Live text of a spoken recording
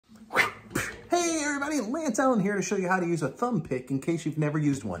everybody, Lance Allen here to show you how to use a thumb pick in case you've never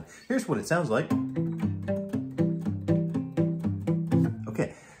used one. Here's what it sounds like.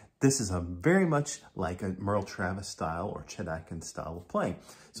 Okay, this is very much like a Merle Travis style or Chet Atkins style of playing.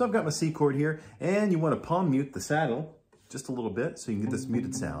 So I've got my C chord here, and you want to palm mute the saddle just a little bit so you can get this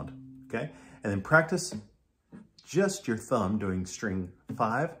muted sound, okay? And then practice just your thumb doing string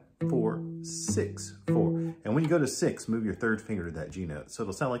 5, 4, 6, 4. And when you go to 6, move your third finger to that G note. So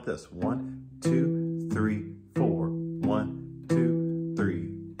it'll sound like this. 1, 2, 3, 4. 1, 2, 3,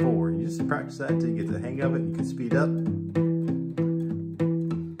 4. You just practice that until you get the hang of it. You can speed up.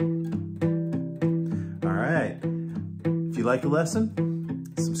 All right. If you like the lesson,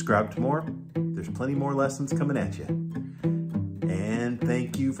 subscribe to more. There's plenty more lessons coming at you. And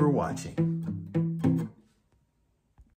thank you for watching.